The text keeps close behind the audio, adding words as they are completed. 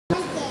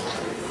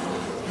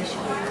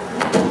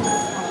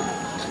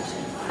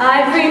I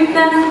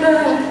remember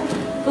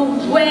the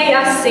way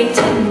our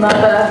sainted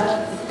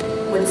mother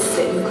would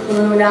sit and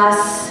croon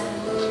us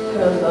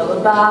her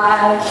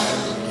lullaby.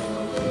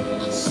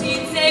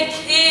 She'd say,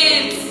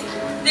 kids,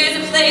 there's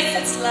a place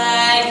that's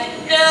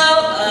like no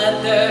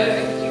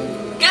other.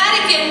 You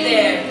gotta get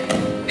there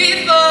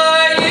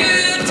before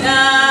you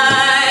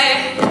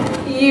die.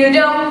 You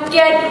don't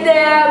get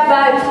there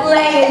by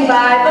playing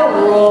by the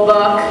rule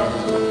book.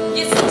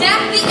 You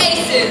stack the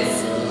aces.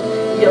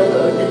 You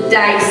load the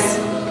dice.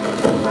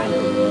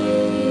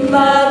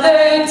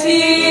 Mother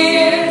T